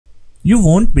You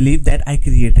won't believe that I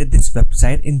created this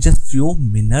website in just few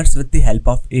minutes with the help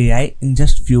of AI in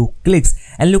just few clicks.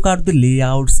 And look at the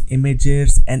layouts,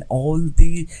 images and all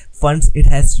the funds it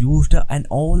has used and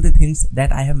all the things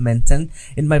that I have mentioned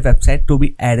in my website to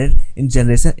be added in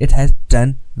generation. It has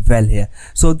done well here.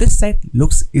 So this site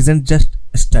isn't just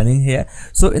stunning here.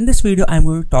 So in this video I'm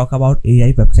going to talk about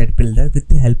AI website builder. With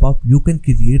the help of you can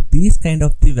create these kind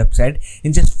of the website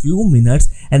in just few minutes,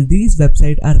 and these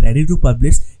websites are ready to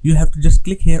publish. You have to just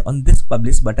click here on this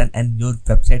publish button and your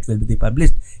website will be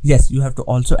published. Yes, you have to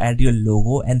also add your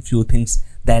logo and few things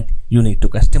that you need to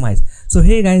customize. So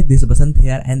hey guys, this is Basant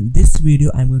here, and this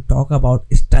video I'm going to talk about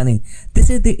stunning. This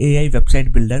is the AI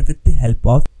website builder. With the help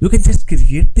of you can just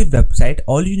create the website.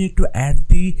 All you need to add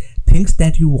the things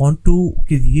that you want to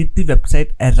create the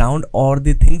website around, or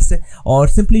the things, or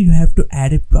simply you have to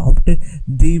add a prompt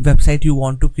the website you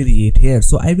want to create here.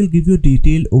 So I will give you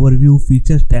detailed overview,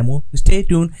 features, demo. Stay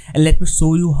tuned and let me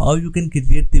show you how you can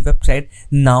create the website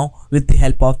now with the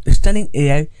help of stunning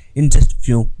AI in just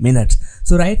few minutes.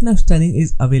 So right now stunning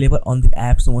is available on the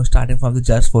AppSumo starting from the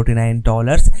just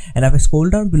 $49, and if I scroll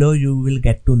down below you will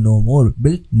get to know more.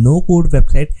 Build no code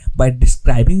website by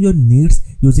describing your needs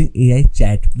using AI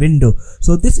chat window.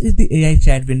 So this is the AI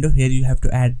chat window. Here you have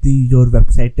to add your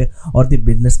website or the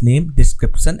business name,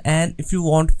 description, and if you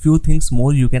want few things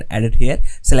more you can add it here.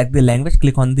 Select the language,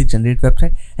 click on the generate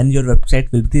website, and your website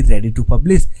will be ready to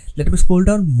publish. Let me scroll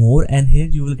down more, and here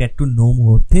you will get to know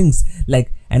more things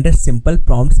like enter simple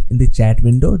prompts in the chat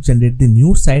window, generate the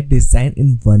new site design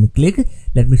in one click.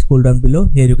 Let me scroll down below.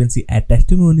 Here you can see add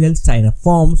testimonials, sign up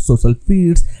forms, social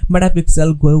feeds,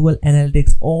 metapixel, Google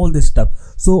Analytics, all this stuff.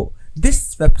 So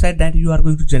this website that you are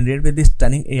going to generate with this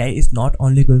stunning AI is not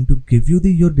only going to give you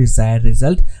your desired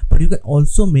result, but you can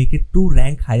also make it to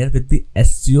rank higher with the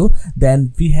SEO.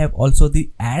 Then we have also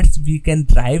the ads we can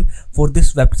drive for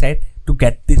this website to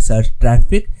get the search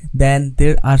traffic. Then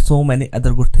there are so many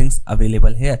other good things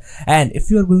available here. And if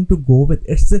you are going to go with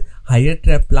its higher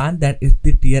tier plan, that is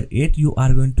the tier 8, you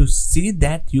are going to see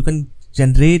that you can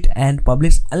generate and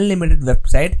publish unlimited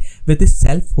website with the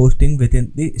self-hosting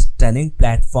within the stunning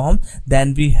platform.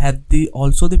 Then we have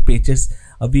also the pages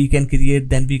we can create.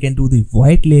 Then we can do the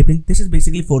white labeling. This is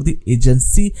basically for the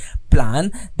agency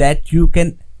plan that you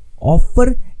can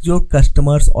offer your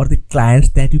customers or the clients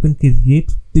that you can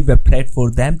create the website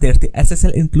for them. There's the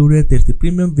SSL included, there's the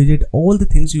premium widget, all the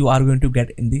things you are going to get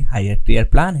in the higher tier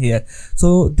plan here.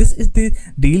 So this is the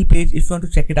deal page. If you want to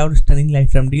check it out, stunning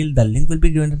lifetime deal, the link will be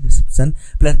given in the description.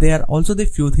 Plus there are also the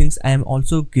few things I am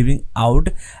also giving out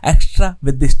extra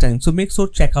with this stunning, so make sure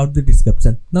check out the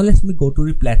description. Now let me go to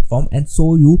the platform and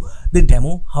show you the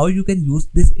demo how you can use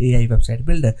this AI website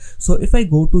builder. So if I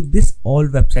go to this all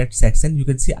website section, you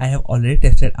can see I have already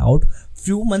tested out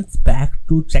few months back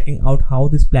to checking out how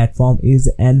this platform is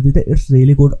and whether it's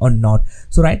really good or not.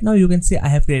 So right now you can see I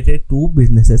have created two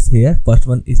businesses here. First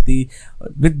one is the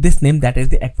with this name, that is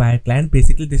the acquire client.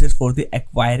 Basically this is for the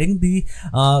acquiring the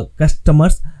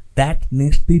customers that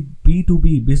needs the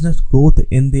B2B business growth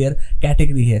in their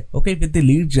category here, okay, with the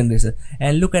lead generation.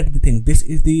 And look at the thing, this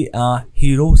is the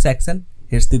hero section.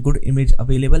 Here's the good image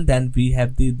available. Then we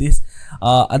have this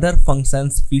other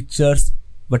functions, features,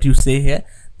 what you say here.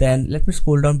 Then let me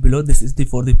scroll down below. This is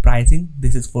for the pricing.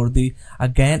 This is for the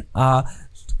again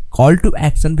call to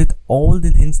action with all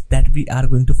the things that we are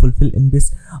going to fulfill in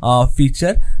this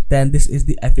feature. Then this is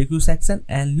the FAQ section,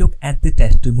 and look at the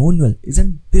testimonial.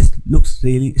 Isn't this looks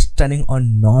really stunning or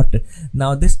not?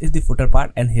 Now this is the footer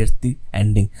part, and here's the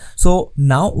ending. So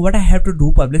now what I have to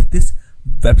do publish this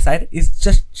website is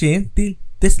just change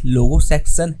this logo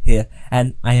section here,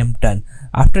 and I am done.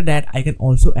 After that I can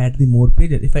also add the more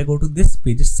pages. If I go to this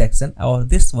pages section or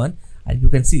this one, and you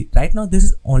can see right now this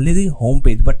is only the home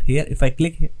page, but here if I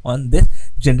click on this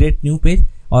generate new page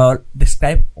or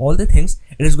describe all the things,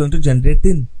 it is going to generate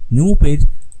the new page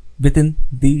within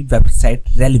the website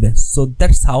relevance. So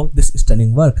that's how this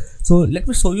stunning works. So let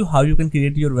me show you how you can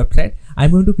create your website.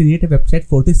 I'm going to create a website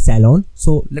for the salon.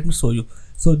 So let me show you.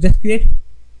 So just create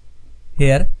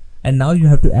here, and now you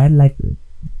have to add, like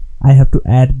I have to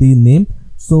add the name.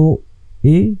 So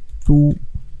A to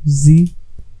Z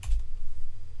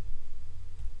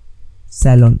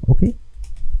salon.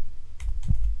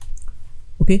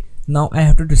 Okay, now I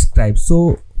have to describe.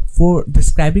 So for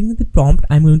describing the prompt,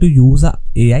 I'm going to use a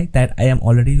AI that I am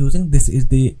already using. This is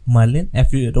the Merlin.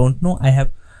 If you don't know, I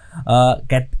have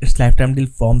get its lifetime deal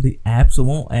from the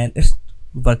AppSumo, and it's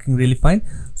working really fine.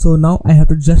 So now I have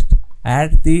to just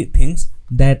add the things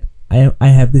that I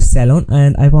have this salon,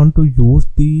 and I want to use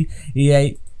the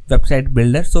AI website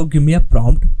builder, so give me a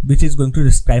prompt which is going to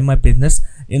describe my business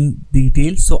in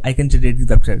detail so I can generate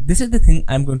the website. This is the thing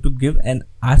I'm going to give and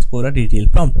ask for a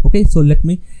detailed prompt. Okay, so let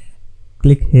me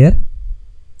click here,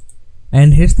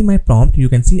 and here's my prompt. You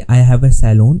can see I have a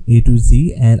salon A to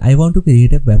Z and I want to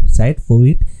create a website for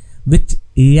it which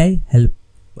AI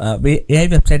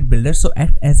website builder, so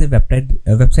act as a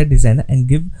website designer and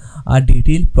give a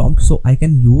detailed prompt so I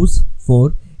can use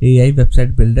for AI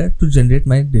website builder to generate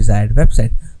my desired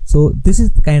website. So this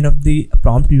is kind of the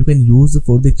prompt you can use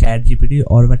for the chat GPT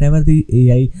or whatever the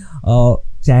AI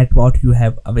chatbot you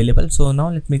have available. So now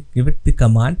let me give it the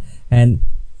command, and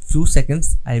few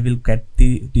seconds I will get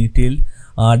the detailed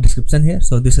description here.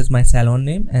 So this is my salon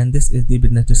name and this is the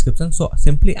business description. So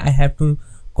simply I have to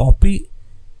copy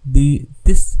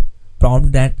this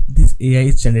prompt that this AI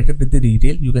is generated with the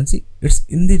detail. You can see it's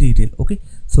in the detail. Okay,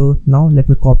 so now let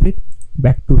me copy it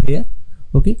back to here.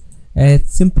 Okay, and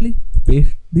simply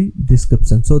paste the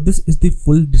description. So this is the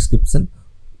full description,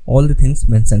 all the things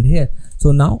mentioned here.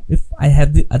 So now if I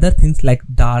have the other things like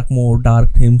dark mode,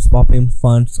 dark themes, pop-in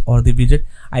fonts, or the widget,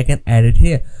 I can add it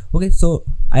here. Okay, so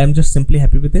I am just simply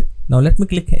happy with it. Now let me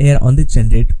click here on the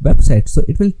generate website. So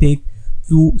it will take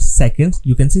few seconds.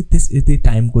 You can see this is the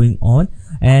time going on,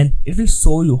 and it will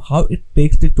show you how it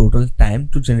takes the total time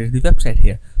to generate the website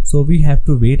here. So we have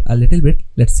to wait a little bit.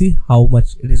 Let's see how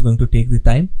much it is going to take the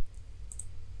time.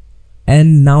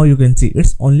 And now you can see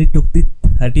it's only took the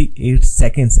 38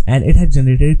 seconds and it has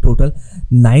generated total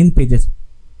 9 pages,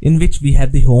 in which we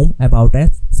have the home, about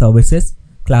us, services,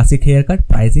 classic haircut,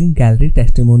 pricing, gallery,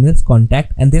 testimonials,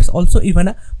 contact, and there's also even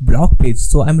a blog page.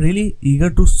 So I'm really eager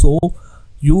to show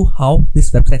you how this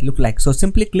website look like. So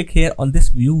simply click here on this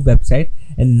view website,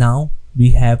 and now we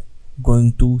have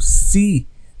going to see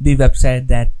the website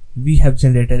that we have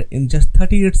generated in just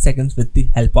 38 seconds with the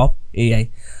help of AI.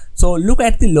 So look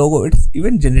at the logo, it's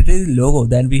even generated the logo.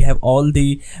 Then we have all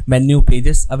the menu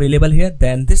pages available here.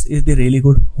 Then this is the really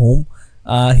good home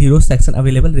hero section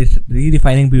available,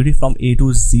 redefining beauty from A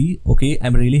to Z. Okay,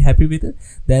 I'm really happy with it.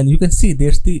 Then you can see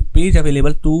there's the page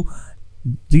available to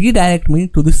redirect me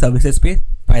to the services page.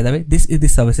 By the way, this is the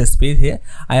services page here.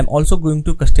 I am also going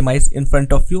to customize in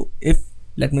front of you.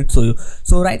 Let me show you.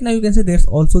 So right now you can see there's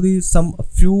also the some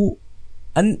few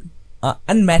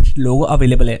unmatched logo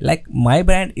available here. Like my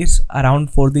brand is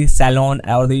around for the salon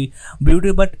or the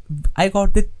beauty, but I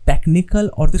got the technical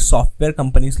or the software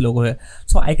company's logo here,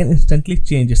 so I can instantly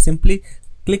change it. Simply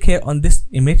click here on this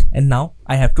image, and now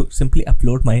I have to simply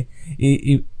upload my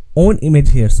own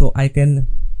image here, so I can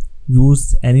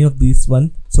use any of these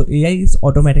one. So AI is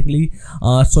automatically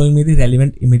showing me the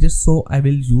relevant images, so I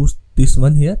will use this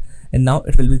one here, and now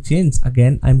it will be changed.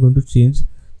 Again I'm going to change,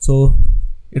 so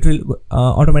it will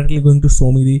automatically going to show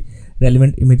me the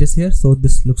relevant images here. So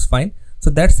this looks fine. So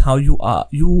that's how you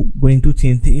going to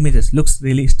change the images. Looks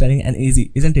really stunning and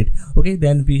easy, isn't it? Okay,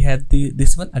 then we have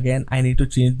this one. Again I need to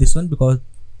change this one because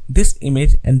this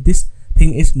image and this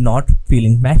thing is not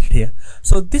feeling matched here.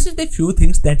 So this is the few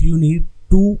things that you need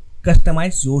to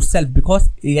customize yourself, because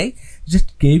AI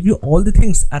just gave you all the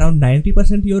things. Around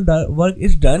 90% your work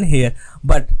is done here,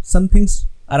 but some things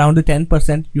around the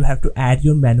 10% you have to add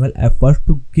your manual effort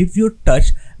to give your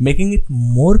touch, making it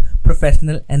more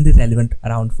professional and the relevant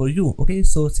around for you. Okay,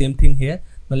 so same thing here.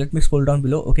 Now let me scroll down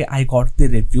below. Okay, I got the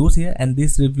reviews here, and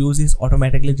this reviews is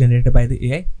automatically generated by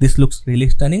the AI. This looks really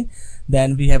stunning.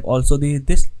 Then we have also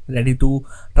this ready to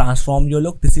transform your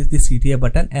look. This is the CTA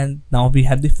button, and now we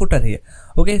have the footer here.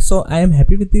 Okay, so I am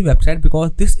happy with the website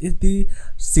because this is the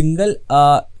single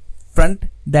front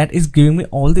that is giving me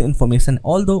all the information,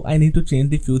 although I need to change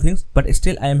the few things, but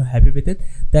still I am happy with it.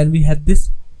 Then we have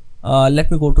this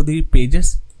let me go to the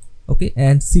pages, okay,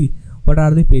 and see what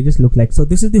are the pages look like. So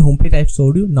this is the home page I've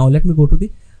showed you. Now let me go to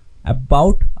the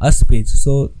about us page.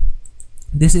 So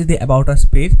this is the about us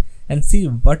page, and see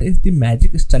what is the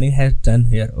magic stunning has done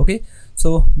here. Okay,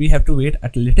 so we have to wait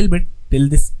a little bit till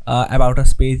this about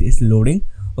us page is loading.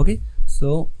 Okay,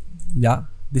 so yeah,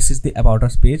 this is the about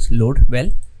us page load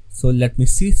well. So let me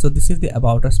see. So this is the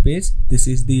about us page, this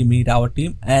is the meet our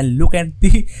team, and look at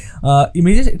the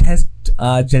images it has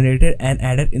generated and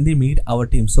added in the meet our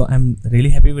team. So I'm really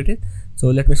happy with it. So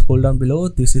let me scroll down below.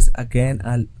 This is again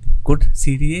a good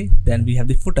CTA. Then we have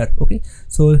the footer. Okay,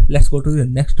 so let's go to the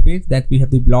next page, that we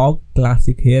have the blog,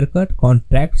 classic haircut,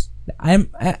 contracts. I'm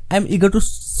eager to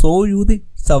show you the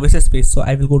services page, so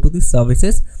I will go to the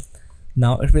services.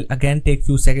 Now it will again take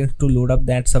few seconds to load up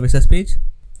that services page.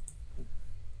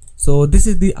 So this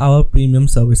is the our premium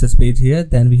services page here.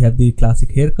 Then we have the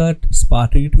classic haircut, spa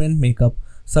treatment, makeup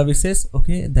services.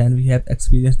 Okay, then we have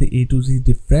experienced the A to Z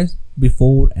difference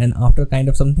before and after kind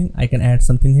of something. I can add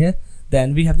something here.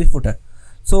 Then we have the footer.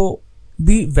 So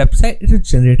the website it is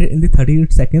generated in the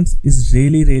 38 seconds is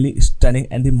really stunning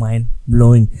and the mind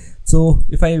blowing. So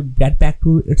if I get back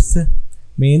to its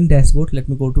main dashboard, let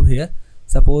me go to here.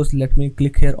 Suppose let me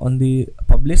click here on the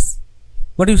publish.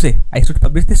 What do you say? I should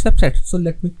publish this website. So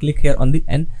let me click here on the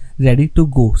and ready to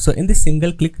go. So in the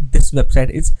single click, this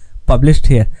website is published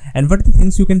here. And what are the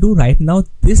things you can do right now?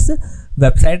 This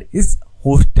website is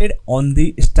hosted on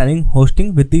the stunning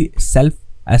hosting with the self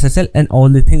SSL and all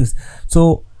the things.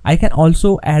 So I can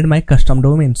also add my custom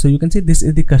domain. So you can see this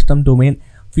is the custom domain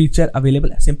feature available.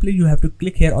 Simply you have to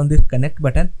click here on this connect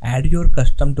button, add your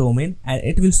custom domain, and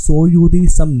it will show you the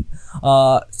some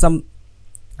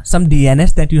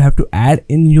DNS that you have to add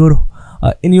in your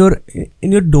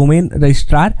domain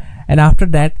registrar, and after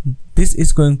that this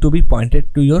is going to be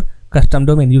pointed to your custom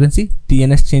domain. You can see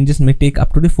DNS changes may take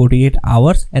up to the 48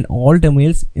 hours and all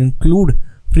domains include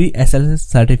free SSL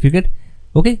certificate.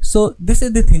 Okay, so this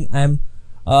is the thing I am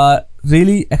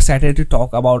really excited to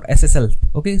talk about SSL.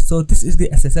 Okay, so this is the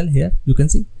SSL here. You can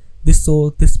see this,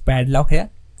 so this padlock here.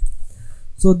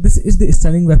 So this is the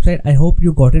stunning website. I hope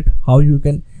you got it, how you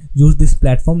can use this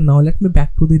platform. Now let me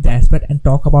back to the dashboard and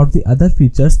talk about the other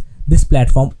features this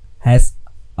platform has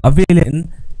available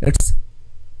in its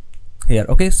here.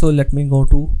 Okay, so let me go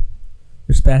to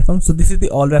its platform. So this is the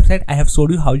all website. I have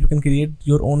showed you how you can create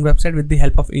your own website with the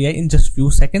help of AI in just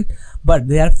few seconds, but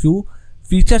there are few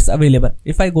features available.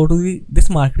 If I go to this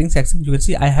marketing section, you can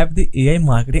see I have the AI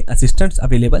marketing assistants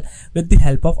available. With the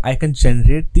help of I can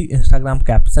generate the Instagram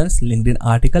captions, LinkedIn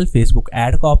article, Facebook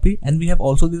ad copy, and we have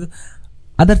also the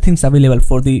other things available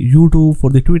for the YouTube,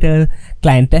 for the Twitter,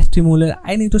 client testimonial.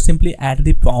 I need to simply add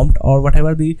the prompt or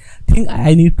whatever the thing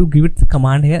I need to give it the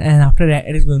command here, and after that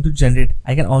it is going to generate.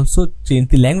 I can also change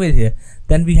the language here.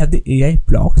 Then we have the AI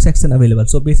blog section available.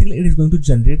 So basically it is going to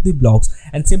generate the blogs,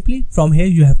 and simply from here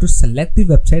you have to select the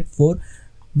website for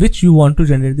which you want to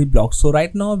generate the blog. So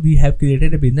right now we have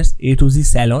created a business A to Z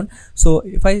salon. So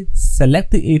if I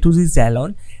select the A to Z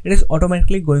salon, it is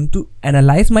automatically going to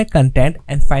analyze my content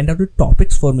and find out the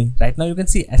topics for me. Right now you can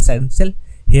see essential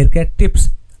hair care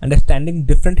tips, understanding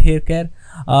different hair care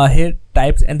hair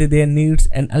types and their needs,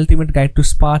 and ultimate guide to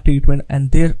spa treatment,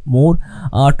 and there more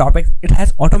topics it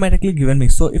has automatically given me.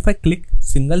 So if I click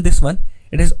single this one,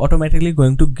 it is automatically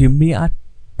going to give me a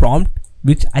prompt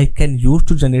which I can use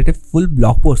to generate a full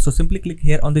blog post. So simply click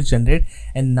here on the generate,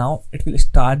 and now it will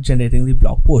start generating the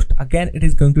blog post. Again, it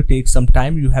is going to take some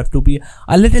time. You have to be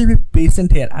a little bit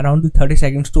patient here, around the 30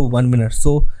 seconds to 1 minute.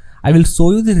 So I will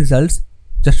show you the results.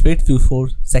 Just wait few 4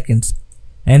 seconds.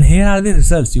 And here are the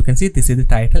results. You can see this is the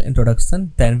title,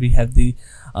 introduction, then we have the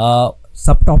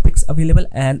subtopics available,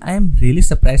 and I am really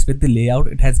surprised with the layout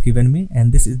it has given me,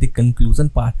 and this is the conclusion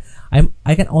part.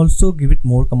 I can also give it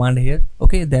more command here.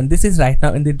 Okay, then this is right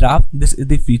now in the draft. This is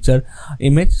the feature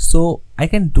image, so I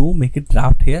can make it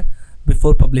draft here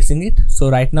before publishing it. So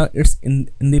right now it's in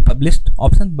the published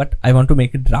option, but I want to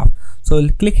make it draft. So I'll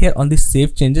click here on the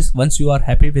save changes. Once you are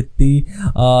happy with the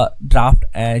draft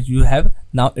as you have,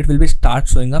 now it will be start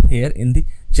showing up here in the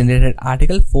generated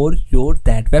article for your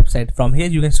that website. From here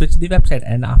you can switch the website,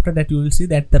 and after that you will see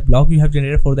that the blog you have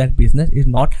generated for that business is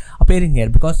not appearing here,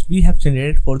 because we have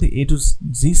generated for the A to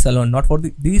Z salon, not for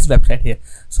these website here.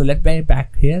 So let me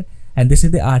back here, and this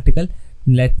is the article.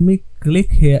 Let me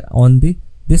click here on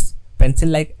this pencil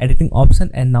like editing option,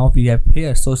 and now we have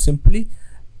here. So simply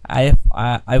I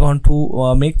want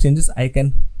to make changes. I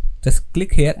can just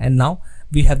click here, and now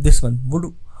we have this one.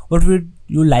 What would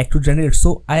you like to generate?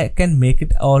 So I can make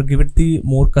it or give it the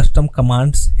more custom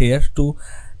commands here to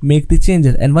make the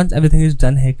changes. And once everything is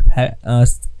done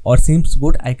or seems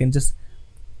good, I can just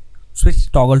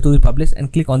switch toggle to the publish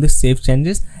and click on the save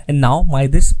changes, and now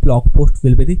this blog post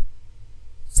will be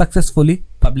successfully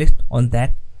published on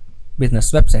that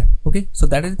business website. Okay, so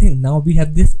that is the thing. Now we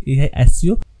have this AI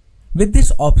SEO. With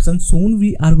this option, soon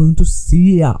we are going to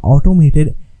see a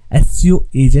automated SEO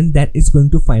agent that is going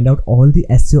to find out all the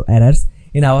SEO errors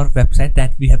in our website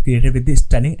that we have created with this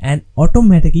stunning, and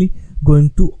automatically going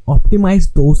to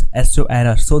optimize those SEO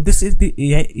errors. So this is the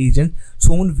AI agent.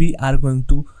 Soon we are going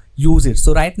to use it.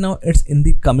 So right now it's in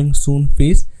the coming soon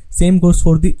phase. Same goes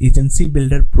for the agency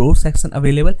builder pro section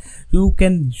available. You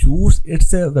can use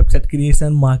its website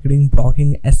creation, marketing,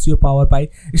 blogging, SEO powered by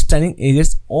stunning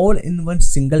agents all in one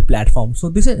single platform. So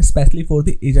this is especially for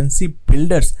the agency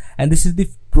builders, and this is the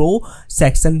pro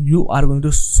section. You are going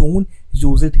to soon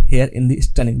use it here in the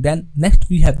stunning. Then next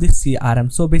we have the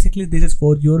CRM. So basically this is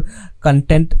for your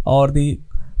content or the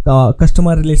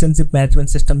customer relationship management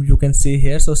system you can see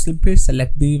here. So simply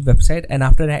select the website, and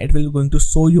after that it will going to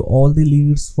show you all the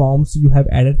leads forms you have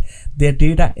added their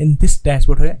data in this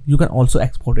dashboard here. You can also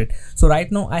export it. So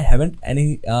right now I haven't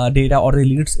any data or the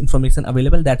leads information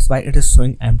available, that's why it is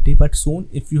showing empty. But soon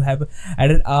if you have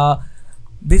added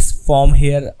this form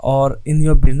here or in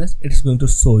your business, it is going to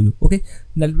show you. Okay,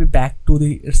 let's be back to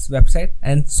its website.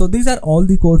 And so these are all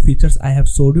the core features I have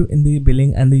showed you in the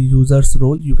billing and the users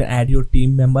role. You can add your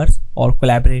team members or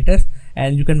collaborators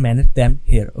and you can manage them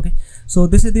here. Okay, so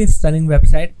this is the stunning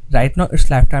website. Right now it's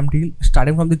lifetime deal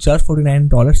starting from the just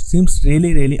 $49. Seems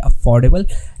really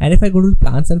affordable. And if I go to the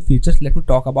plans and features, let me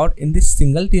talk about in this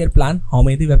single tier plan how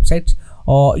many websites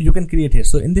you can create here.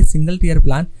 So in this single tier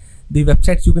plan, the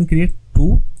websites you can create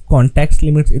 2, contacts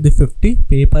limits is the 50,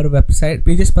 pages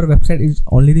per website is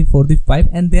only for the 5,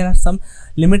 and there are some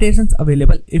limitations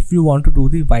available if you want to do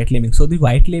the white labeling. So the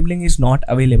white labeling is not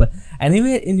available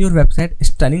anywhere in your website.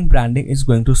 Stunning branding is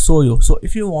going to show you. So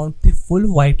if you want the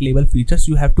full white label features,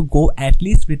 you have to go at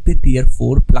least with the tier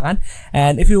 4 plan,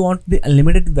 and if you want the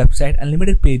unlimited website,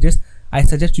 unlimited pages, I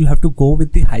suggest you have to go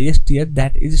with the highest tier,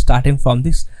 that is starting from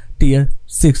this tier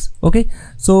 6. Okay,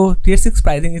 so tier 6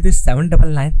 pricing is this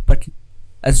 $799, but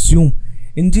assume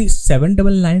in the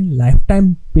 $799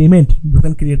 lifetime payment you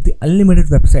can create the unlimited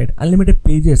website, unlimited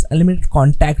pages, unlimited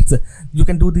contacts. You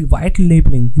can do the white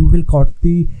labeling, you will got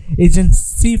the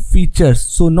agency features.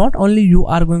 So not only you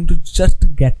are going to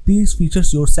just get these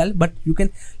features yourself, but you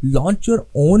can launch your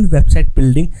own website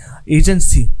building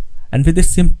agency, and with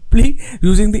this simply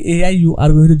using the AI you are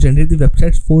going to generate the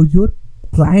websites for your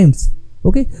clients.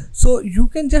 Okay, so you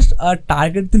can just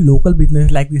target the local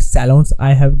business like the salons.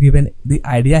 I have given the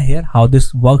idea here how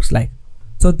this works like.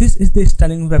 So this is the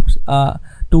stunning web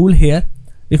tool here.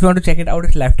 If you want to check it out,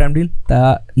 it's lifetime deal.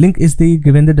 The link is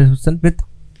given in the description with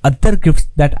other gifts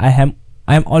that I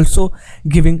am also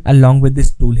giving along with this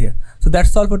tool here. So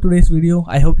that's all for today's video.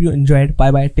 I hope you enjoyed.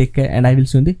 Bye bye, take care, and I will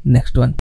see you in the next one.